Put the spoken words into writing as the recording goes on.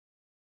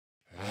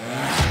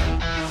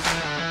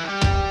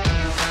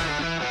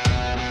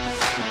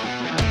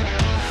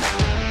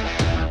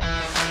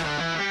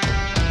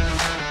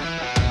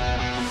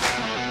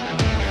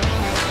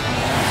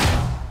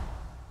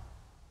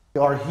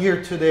are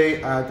here today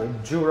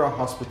at Jura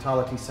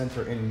Hospitality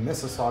Center in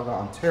Mississauga,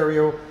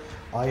 Ontario.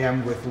 I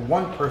am with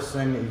one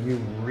person you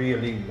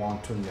really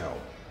want to know.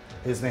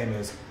 His name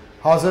is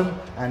Hazem,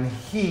 and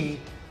he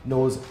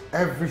knows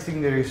everything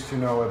there is to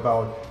know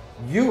about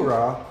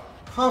Jura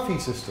coffee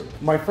system.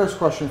 My first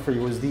question for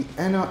you is the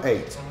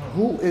Ena8.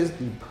 Who is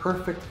the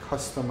perfect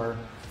customer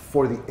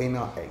for the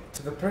Ena8?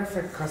 So the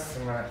perfect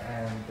customer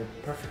and the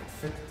perfect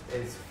fit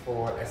is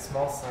for a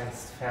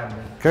small-sized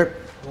family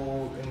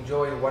who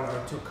enjoy 1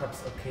 or 2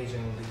 cups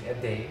occasionally a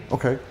day.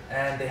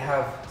 And they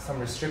have some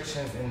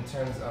restrictions in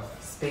terms of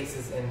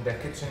spaces in the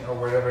kitchen or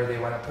wherever they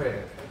want to put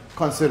it.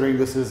 Considering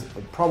this is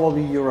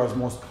probably Jura's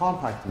most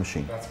compact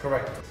machine. That's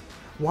correct.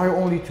 Why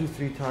only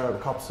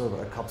 2-3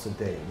 cups a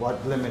day?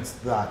 What limits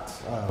that?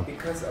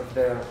 Because of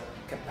the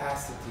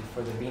capacity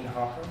for the bean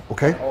hopper.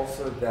 Okay. And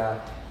also the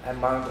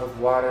amount of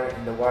water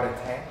in the water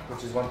tank,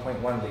 which is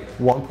 1.1 liter.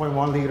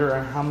 1.1 liter,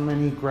 and how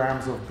many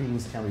grams of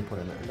beans can we put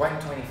in there?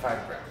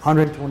 125 grams.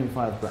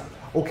 125 grams.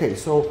 Okay,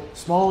 so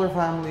smaller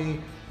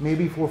family,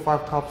 maybe 4 or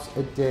 5 cups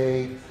a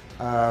day,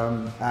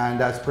 and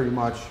that's pretty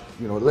much,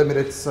 you know,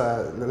 limited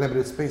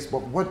space.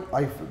 But what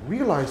I've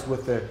realized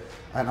with it,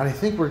 and I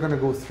think we're going to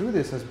go through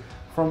this, is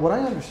from what I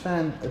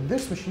understand,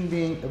 this machine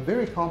being a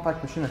very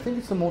compact machine, I think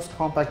it's the most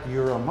compact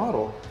Jura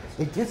model.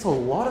 It gets a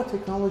lot of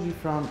technology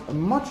from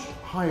much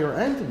higher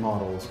end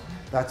models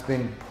that's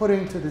been put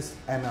into this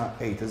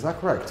Ena8. Is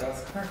that correct?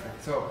 That's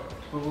perfect. So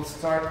we will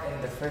start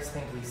in the first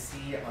thing we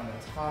see on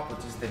the top,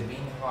 which is the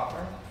bean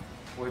hopper,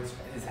 which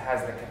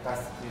has the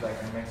capacity, like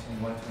I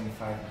mentioned,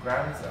 125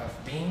 grams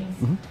of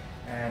beans.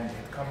 And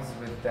it comes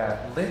with the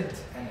lid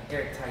and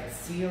airtight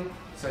seal,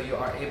 so you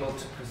are able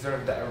to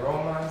preserve the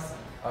aromas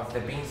of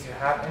the beans you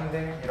have in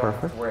there. You don't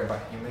have to worry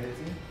about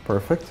humidity.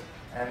 Perfect.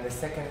 And the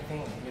second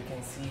thing you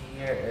can see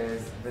here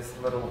is this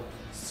little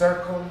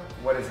circle.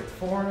 What is it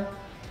for?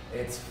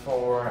 It's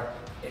for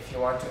if you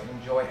want to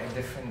enjoy a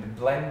different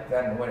blend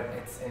than what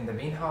it's in the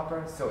bean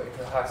hopper, so it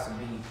has to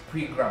be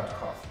pre-ground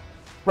coffee.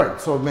 Right,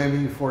 so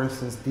maybe for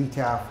instance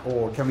decaf,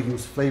 or can we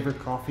use flavored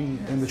coffee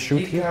in the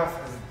chute here?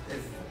 Decaf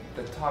is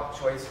the top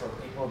choice for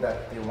people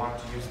that they want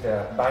to use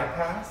the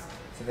bypass.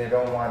 So they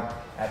don't want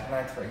at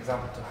night, for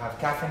example, to have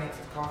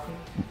caffeinated coffee.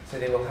 So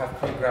they will have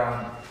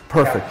pre-ground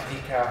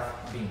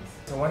decaf beans.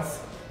 So once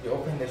you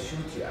open the chute,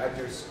 you add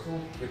your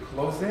scoop, you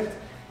close it,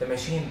 the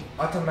machine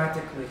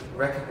automatically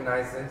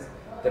recognizes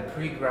the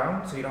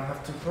pre-ground, so you don't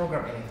have to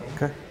program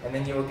anything. And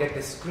then you will get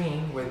the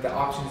screen with the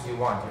options you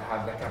want. You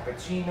have the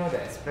cappuccino, the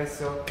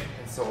espresso,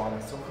 and so on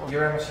and so forth.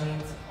 Your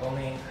machines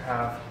only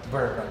have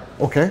burr.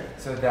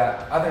 So the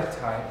other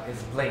type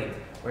is blade,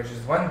 which is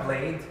one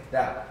blade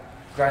that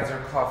grinds your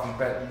coffee,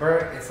 but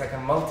burr is like a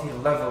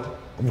multi-level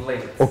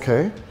blade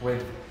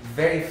with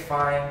very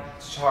fine,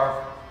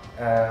 sharp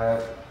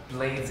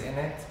blades in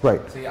it.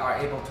 So you are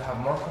able to have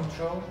more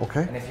control.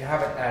 And if you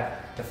have it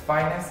at the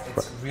finest,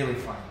 it's really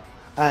fine.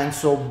 And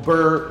so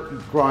burr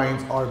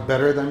grinds are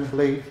better than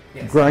blade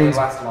They grinds?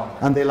 last longer.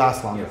 And they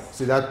last longer.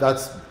 See,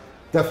 that's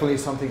definitely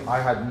something I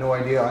had no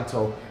idea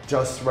until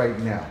just right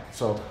now.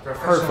 So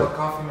professional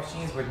coffee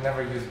machines would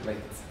never use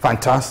blades.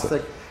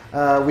 Fantastic.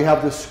 We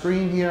have the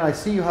screen here. I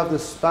see you have the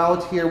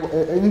spout here.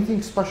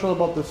 Anything special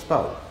about the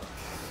spout?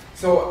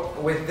 So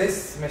with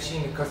this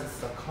machine, because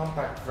it's a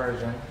compact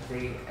version,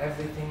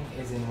 everything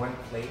is in one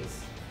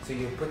place. So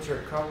you put your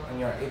cup and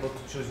you're able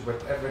to choose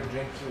whatever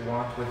drink you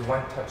want with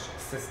one touch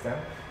system.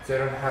 So you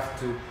don't have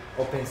to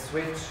open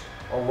switch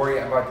or worry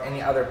about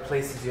any other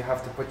places you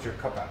have to put your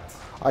cup at.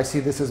 I see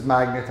this is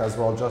magnet as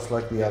well, just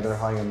like the other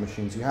high-end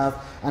machines you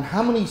have. And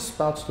how many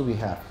spouts do we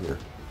have here?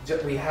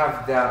 We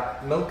have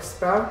the milk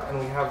spout and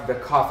we have the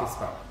coffee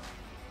spout.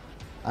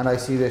 And I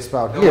see the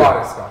spout here. The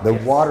water spout. The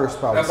water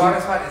spout. The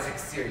water spout is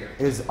exterior.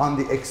 Is on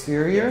the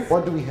exterior?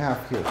 What do we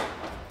have here?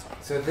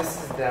 So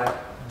this is the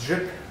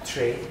drip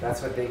tray,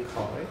 that's what they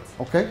call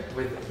it.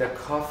 With the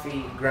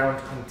coffee ground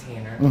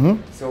container.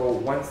 So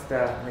once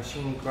the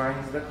machine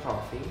grinds the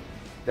coffee,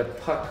 the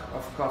puck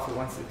of coffee,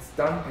 once it's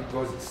done, it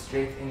goes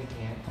straight in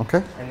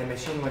here. And the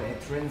machine, when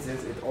it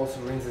rinses, it also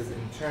rinses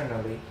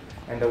internally.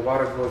 And the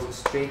water goes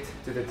straight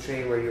to the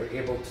tray where you're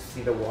able to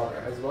see the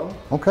water as well.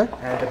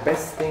 And the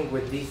best thing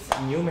with these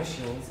new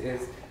machines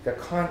is the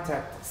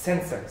contact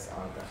sensors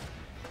on them.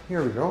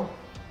 Here we go.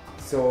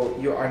 So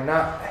you are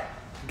not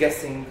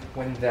guessing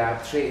when the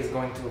tray is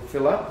going to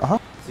fill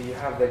up. So you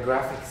have the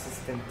graphic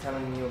system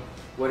telling you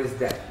what is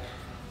that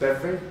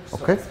beverage.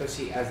 So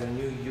especially as a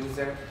new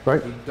user,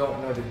 you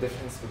don't know the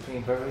difference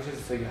between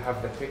beverages, so you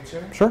have the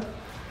picture.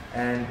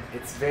 And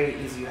it's very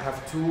easy. You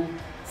have 2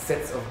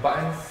 sets of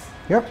buttons.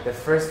 The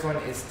first one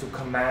is to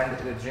command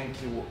the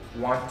drink you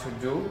want to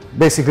do.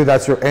 Basically,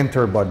 that's your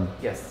enter button.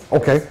 Yes.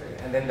 Okay.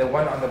 And then the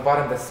one on the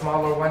bottom, the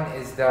smaller one,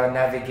 is the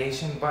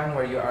navigation button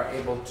where you are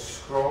able to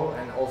scroll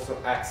and also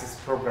access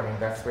programming.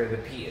 That's where the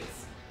P is.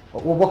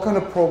 Well, what kind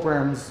of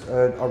programs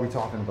are we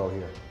talking about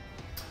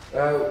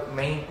here?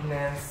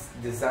 Maintenance,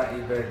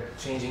 design,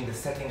 changing the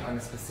setting on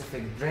a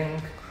specific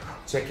drink,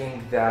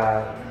 checking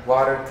the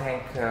water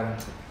tank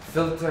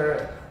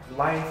filter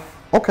life,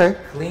 Okay.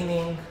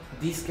 cleaning,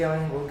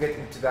 descaling, we'll get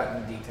into that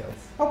in details.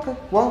 Okay,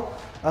 well,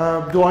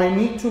 do I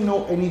need to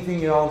know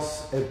anything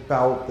else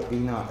about the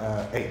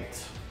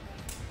Ena8?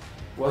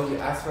 Well, you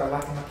asked for a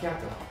Latte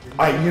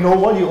Macchiato. You know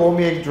what? You owe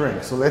me a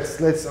drink, so let's.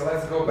 So let's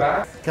go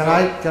back. Can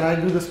I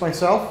do this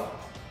myself?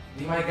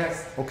 Be my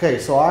guest. Okay,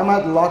 so I'm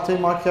at Latte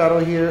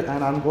Macchiato here,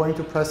 and I'm going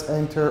to press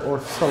enter or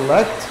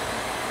select.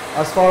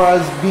 As far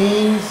as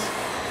beans,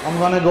 I'm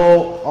gonna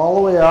go all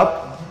the way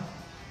up.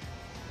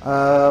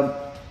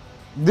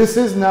 This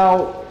is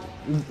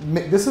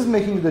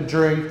making the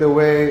drink the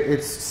way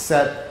it's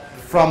set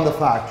from the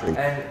factory.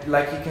 And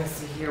like you can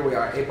see here, we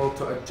are able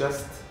to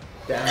adjust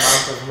the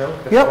amount of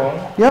milk, the foam.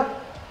 Yep.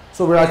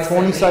 So we're at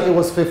 20 seconds, it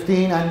was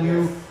 15, and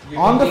you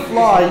on the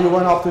fly, you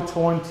went up to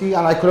 20,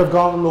 and I could have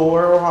gone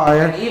lower or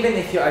higher. And even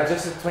if you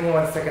adjust it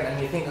 21 seconds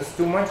and you think it's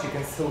too much, you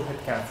can still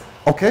hit cancel.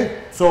 Okay,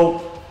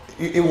 so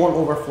it won't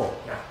overflow.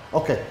 Yeah.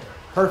 Okay,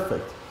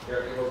 perfect.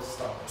 You're able to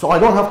stop it. So I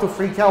don't have to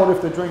freak out if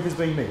the drink is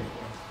being made.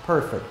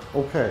 Perfect,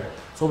 okay.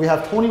 So we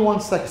have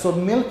 21 seconds. So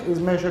milk is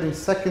measured in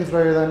seconds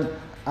rather than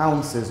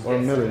ounces or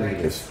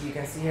milliliters. You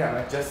can see here I'm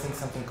adjusting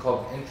something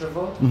called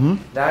interval.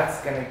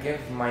 That's going to give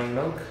my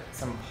milk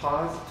some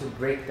pause to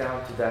break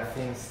down to that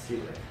thin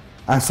streamer.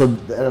 And so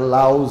it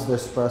allows the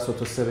espresso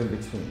to sit in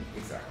between.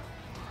 Exactly.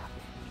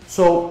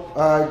 So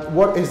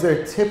what is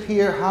there a tip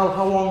here?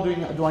 How long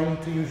do I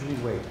need to usually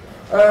wait?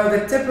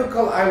 The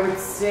typical, I would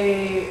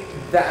say,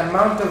 the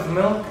amount of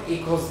milk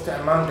equals to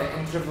amount the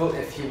interval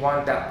if you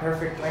want that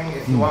perfect layering.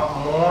 If you want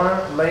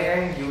more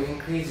layering, you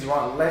increase. You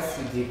want less,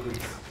 you decrease.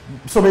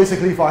 So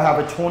basically, if I have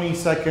a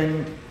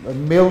 20-second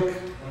milk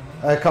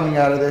coming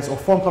out of this, or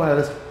foam coming out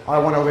of this, I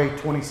want to wait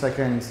 20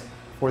 seconds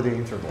for the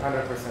interval.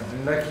 100%.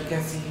 And like you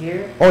can see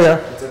here, oh yeah,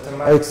 it's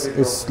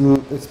automatically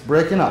it's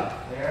breaking up.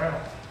 Yeah.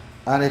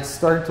 And it's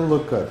starting to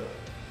look good.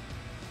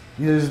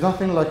 There's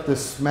nothing like the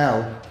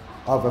smell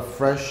of a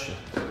fresh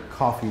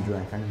coffee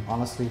drink, and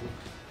honestly,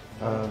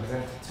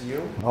 present it to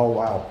you. Oh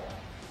wow!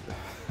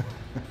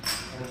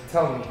 And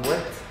tell me,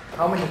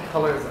 how many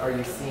colors are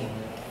you seeing?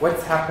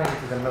 What's happening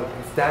to the milk?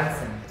 It's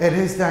dancing. It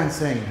is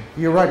dancing.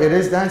 You're right. It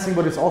is dancing,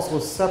 but it's also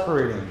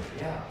separating.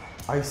 Yeah.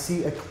 I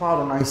see a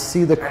cloud, and I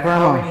see the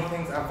crema. And how many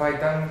things have I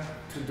done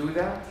to do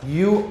that?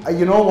 You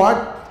know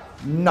what?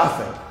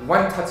 Nothing.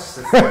 One touch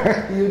system.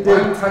 You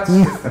did. One touch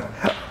system.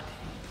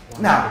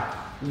 Now,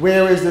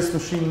 where is this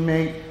machine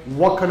made?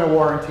 What kind of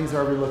warranties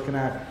are we looking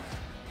at?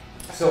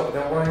 So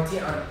the warranty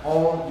on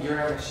all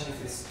Jura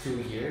machines is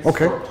 2 years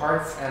for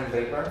parts and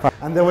labor.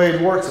 And the way it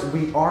works,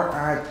 we are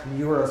at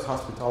Jura's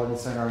Hospitality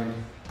Center. I'm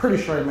pretty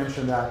sure I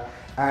mentioned that.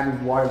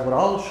 And what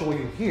I'll show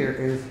you here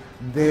is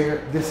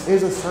this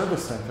is a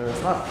service center.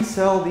 It's not. We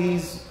sell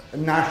these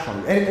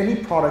nationally. Any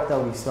product that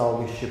we sell,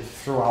 we ship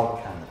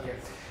throughout Canada. Yes.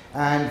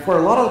 And for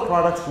a lot of the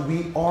products,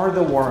 we are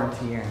the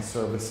warranty and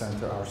service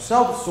center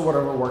ourselves, so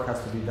whatever work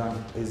has to be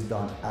done is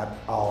done at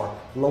our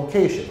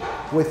location.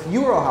 With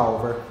Jura,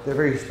 however, they're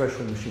very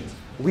special machines.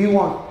 We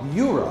want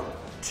Jura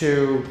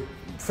to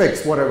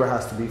fix whatever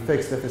has to be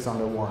fixed if it's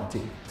under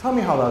warranty. Tell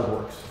me how that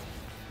works.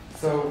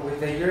 So with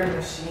the Jura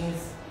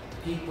machines,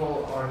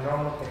 people or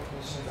normal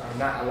technicians are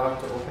not allowed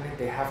to open it.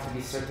 They have to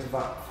be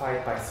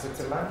certified by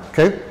Switzerland.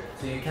 Okay.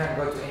 So you can't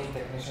go to any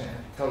technician and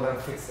tell them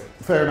fix it.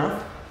 Fair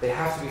enough. They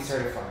have to be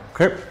certified.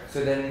 Okay.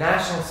 So the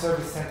National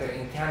Service Center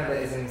in Canada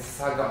is in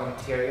Saga,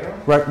 Ontario.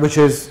 Right, which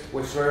is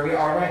where we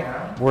are right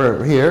now.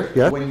 We're here,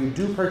 yeah. When you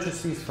do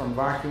purchase these from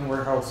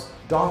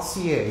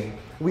vacuumwarehouse.ca,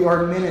 we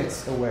are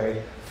minutes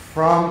away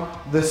from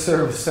the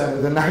service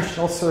center, the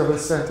National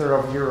Service Center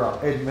of Jura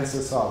in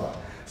Mississauga.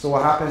 So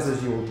what happens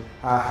is you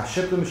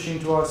ship the machine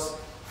to us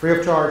free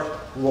of charge.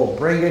 We'll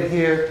bring it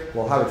here.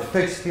 We'll have it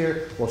fixed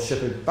here. We'll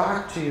ship it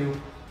back to you,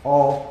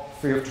 all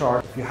free of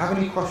charge. If you have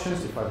any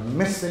questions, if I've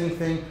missed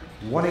anything,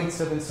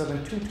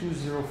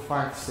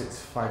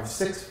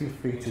 1-877-220-5656. Feel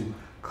free to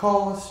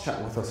call us,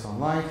 chat with us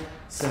online,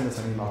 send us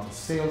an email to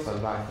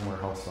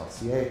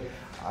sales@vacuumwarehouse.ca.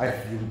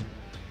 If you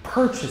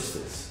purchase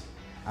this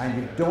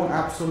and you don't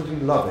absolutely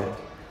love it,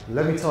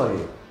 let me tell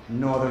you,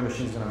 no other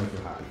machine is going to make you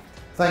happy.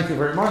 Thank you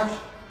very much.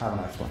 Have a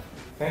nice one.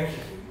 Thank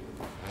you.